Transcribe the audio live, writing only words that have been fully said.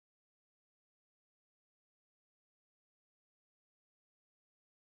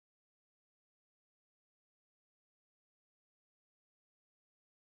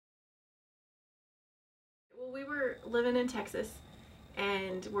Well, we were living in Texas,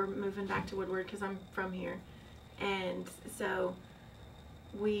 and we're moving back to Woodward because I'm from here. And so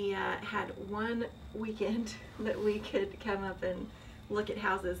we had one weekend that we could come up and look at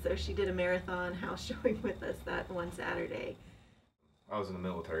houses. So she did a marathon house showing with us that one Saturday. I was in the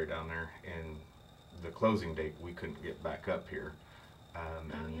military down there, and the closing date we couldn't get back up here.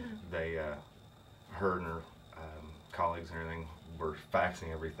 They, her and her colleagues and everything were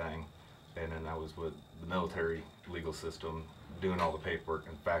faxing everything, and then I was with the military legal system doing all the paperwork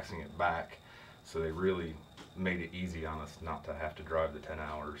and faxing it back. So they really made it easy on us not to have to drive the 10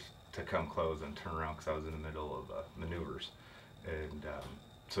 hours to come close and turn around, because I was in the middle of maneuvers, and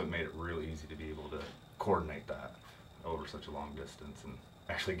so it made it real easy to be able to coordinate that over such a long distance and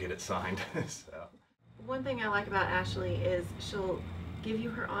actually get it signed. So. One thing I like about Ashley is she'll give you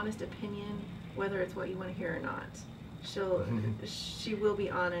her honest opinion, whether it's what you want to hear or not. She will be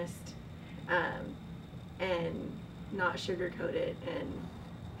honest, and not sugarcoat it,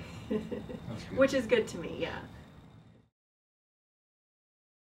 and which is good to me, yeah.